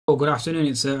Well, good afternoon,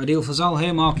 it's Adil Fazal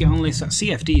here, market analyst at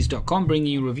CFDs.com, bringing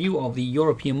you a review of the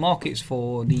European markets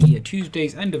for the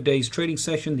Tuesday's end of days trading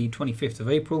session, the 25th of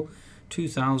April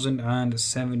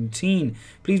 2017.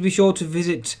 Please be sure to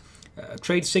visit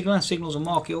Trade Signal, signals and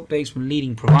market updates from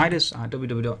leading providers at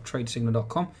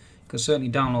www.tradesignal.com. You can certainly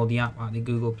download the app at the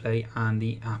Google Play and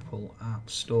the Apple App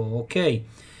Store. Okay.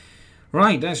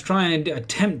 Right, let's try and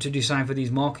attempt to decipher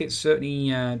these markets.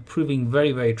 Certainly proving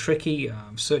very, very tricky.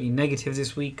 Certainly negative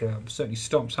this week. Certainly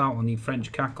stops out on the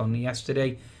French CAC on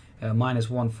yesterday, minus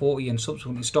 140, and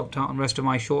subsequently stopped out on the rest of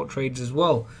my short trades as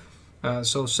well.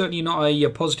 So certainly not a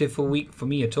positive for week for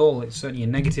me at all. It's certainly a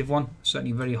negative one.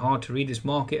 Certainly very hard to read this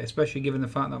market, especially given the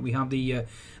fact that we have the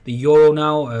euro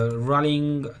now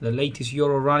rallying, the latest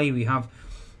euro rally. I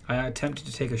attempted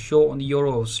to take a short on the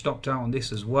euro. I was stopped out on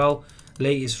this as well.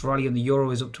 Latest rally on the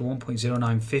euro is up to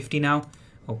 1.0950 now.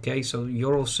 Okay, so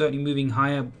euro certainly moving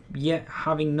higher, yet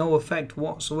having no effect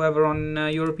whatsoever on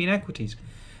European equities.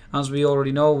 As we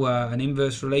already know, an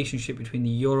inverse relationship between the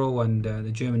euro and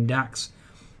the German DAX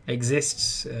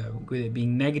exists, with it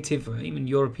being negative. Even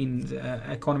European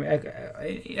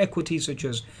equities such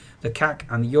as the CAC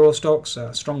and the euro stocks,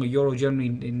 stronger euro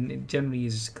generally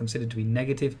is considered to be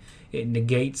negative. It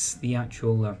negates the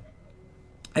actual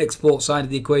export side of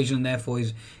the equation, and therefore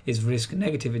is risk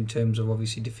negative in terms of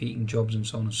obviously defeating jobs and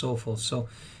so on and so forth. So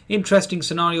interesting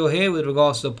scenario here with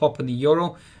regards to the pop in the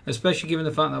euro, especially given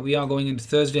the fact that we are going into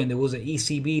Thursday and there was an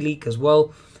ECB leak as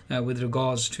well with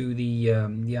regards to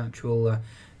the actual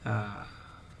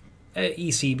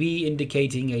ECB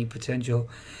indicating a potential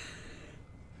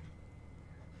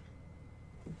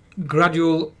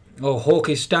gradual or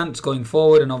hawkish stance going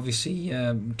forward, and obviously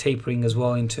tapering as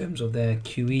well in terms of their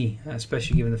QE,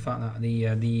 especially given the fact that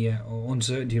the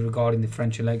uncertainty regarding the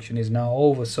French election is now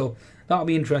over. So that'll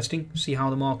be interesting, see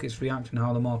how the markets react and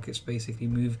how the markets basically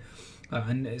move.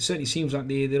 And it certainly seems like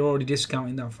they're already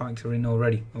discounting that factor in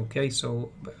already. Okay, so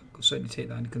certainly take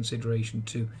that into consideration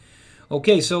too.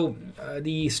 Okay, so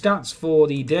the stats for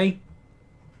the day.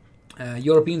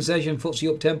 European session,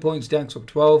 FTSE up 10 points, DAX up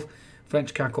 12.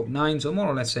 French CAC up 9, so more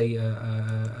or less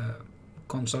a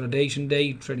consolidation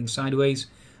day, trading sideways.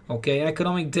 Okay,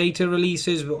 economic data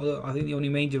releases. I think the only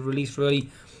major release really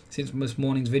since this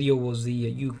morning's video was the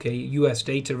US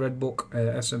data, Red Book,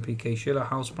 S&P Case-Shiller,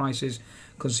 house prices,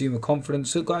 consumer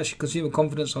confidence. So got actually consumer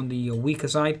confidence on the weaker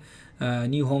side.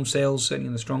 New home sales certainly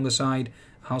on the stronger side.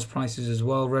 House prices as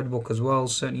well, Red Book as well,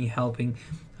 certainly helping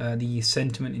the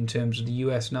sentiment in terms of the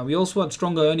US. Now we also had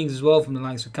stronger earnings as well from the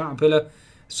likes of Caterpillar,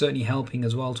 certainly helping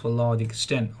as well to a large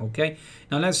extent. Okay,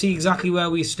 now let's see exactly where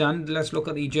we stand. Let's look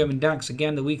at the German DAX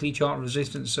again. The weekly chart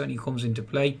resistance certainly comes into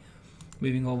play.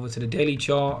 Moving over to the daily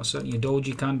chart, certainly a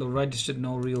doji candle registered,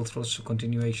 no real thrust for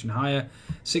continuation higher.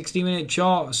 60-minute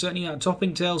chart, certainly at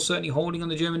topping tail, certainly holding on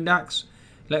the German DAX.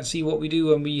 Let's see what we do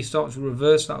when we start to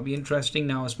reverse. That'll be interesting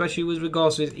now, especially with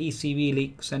regards to this ECB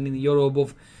leak sending the euro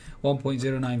above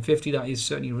 1.0950. That is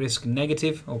certainly risk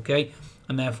negative. Okay,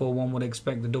 and therefore one would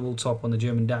expect the double top on the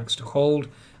German DAX to hold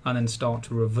and then start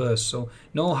to reverse. So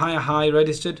no higher high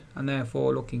registered, and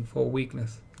therefore looking for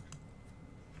weakness.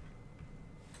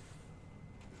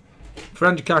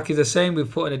 French CAC is the same. We've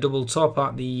put in a double top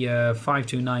at the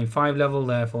 5295 level,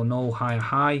 therefore no higher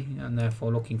high, and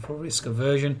therefore looking for risk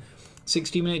aversion.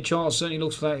 60-minute chart certainly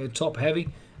looks like a top heavy,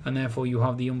 and therefore you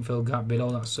have the unfilled gap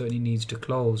below that certainly needs to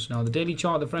close. Now the daily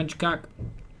chart, the French CAC,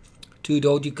 2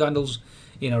 doji candles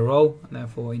in a row, and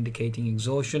therefore indicating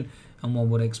exhaustion, and one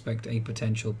would expect a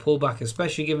potential pullback,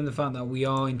 especially given the fact that we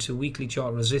are into weekly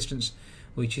chart resistance,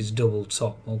 which is double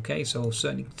top. Okay, so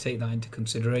certainly take that into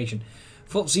consideration.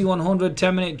 FTSE 100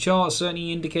 10-minute chart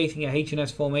certainly indicating a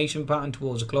H&S formation pattern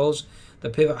towards the close. The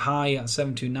pivot high at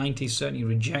 7290 is certainly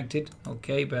rejected.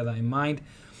 Okay, bear that in mind.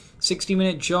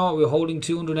 60-minute chart, we're holding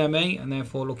 200 MA and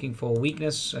therefore looking for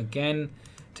weakness again.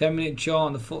 10-minute chart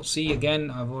on the FTSE,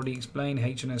 again, I've already explained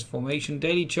H&S formation.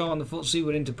 Daily chart on the FTSE,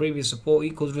 we're into previous support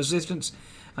equals resistance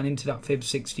and into that fib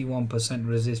 61%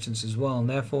 resistance as well, and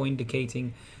therefore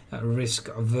indicating risk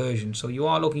aversion. So you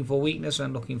are looking for weakness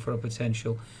and looking for a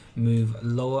potential move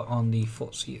lower on the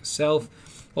FTSE itself.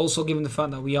 Also, given the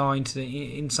fact that we are into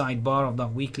the inside bar of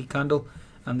that weekly candle,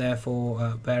 and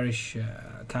therefore bearish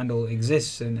candle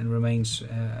exists and remains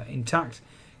intact,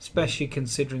 especially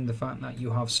considering the fact that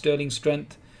you have sterling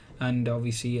strength and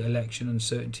obviously election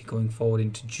uncertainty going forward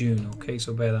into June. Okay,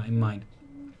 so bear that in mind.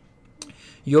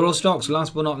 Euro stocks,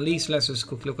 last but not least, let's just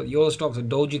quickly look at Euro stocks. A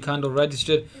doji candle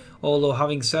registered, although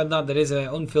having said that, there is an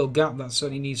unfilled gap that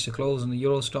certainly needs to close on the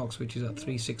Euro stocks, which is at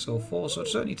 3604, so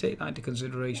certainly take that into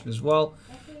consideration as well.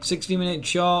 60-minute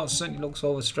chart certainly looks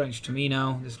overstretched to me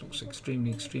now. This looks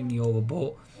extremely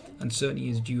overbought. and certainly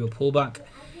is due a pullback.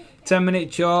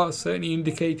 10-minute chart certainly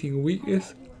indicating a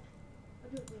weakness.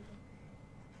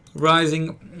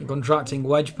 Rising, contracting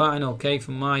wedge pattern, okay,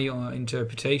 from my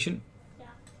interpretation,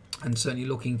 and certainly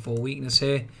looking for weakness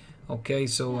here. Okay,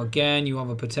 so again, you have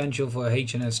a potential for a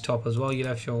H&S top as well. Your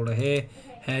left shoulder here,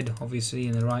 head obviously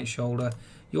in the right shoulder.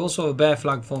 You also have a bear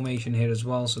flag formation here as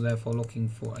well, so therefore looking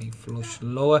for a flush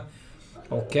lower.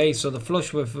 Okay, so the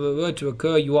flush were to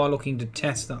occur, you are looking to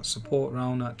test that support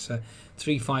round at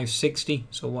 3560.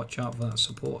 So watch out for that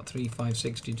support at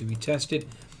 3560 to be tested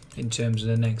in terms of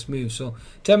the next move. So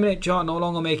 10-minute chart no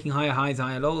longer making higher highs,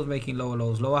 higher lows, making lower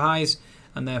lows, lower highs.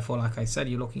 And therefore, like I said,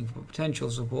 you're looking for potential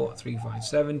support at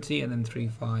 3570 and then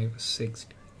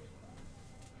 3560.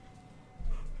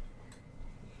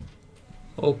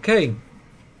 Okay,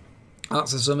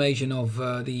 that's a summation of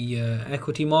the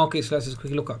equity markets. Let's just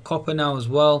quickly look at copper now as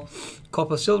well.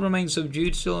 Copper still remains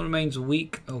subdued, still remains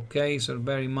weak. Okay, so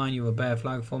bear in mind you have a bear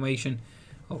flag formation.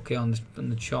 Okay, on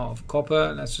the chart of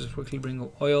copper. Let's just quickly bring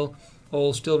up oil.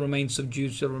 Oil still remains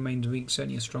subdued, still remains weak.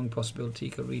 Certainly a strong possibility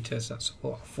it could retest that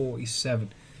support at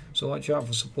 47. So watch out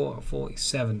for support at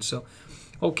 47. So,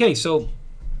 okay, so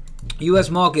US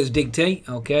markets dictate.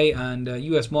 Okay, and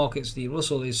US markets, the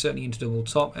Russell is certainly into double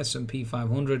top. S&P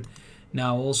 500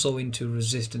 now also into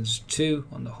resistance 2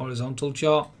 on the horizontal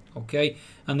chart. Okay,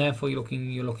 and therefore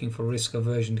you're looking for risk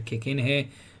aversion to kick in here,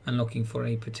 and looking for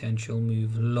a potential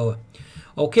move lower.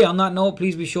 Okay, on that note,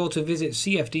 please be sure to visit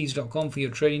cfds.com for your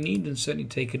trading needs and certainly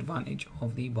take advantage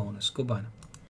of the bonus. Goodbye now.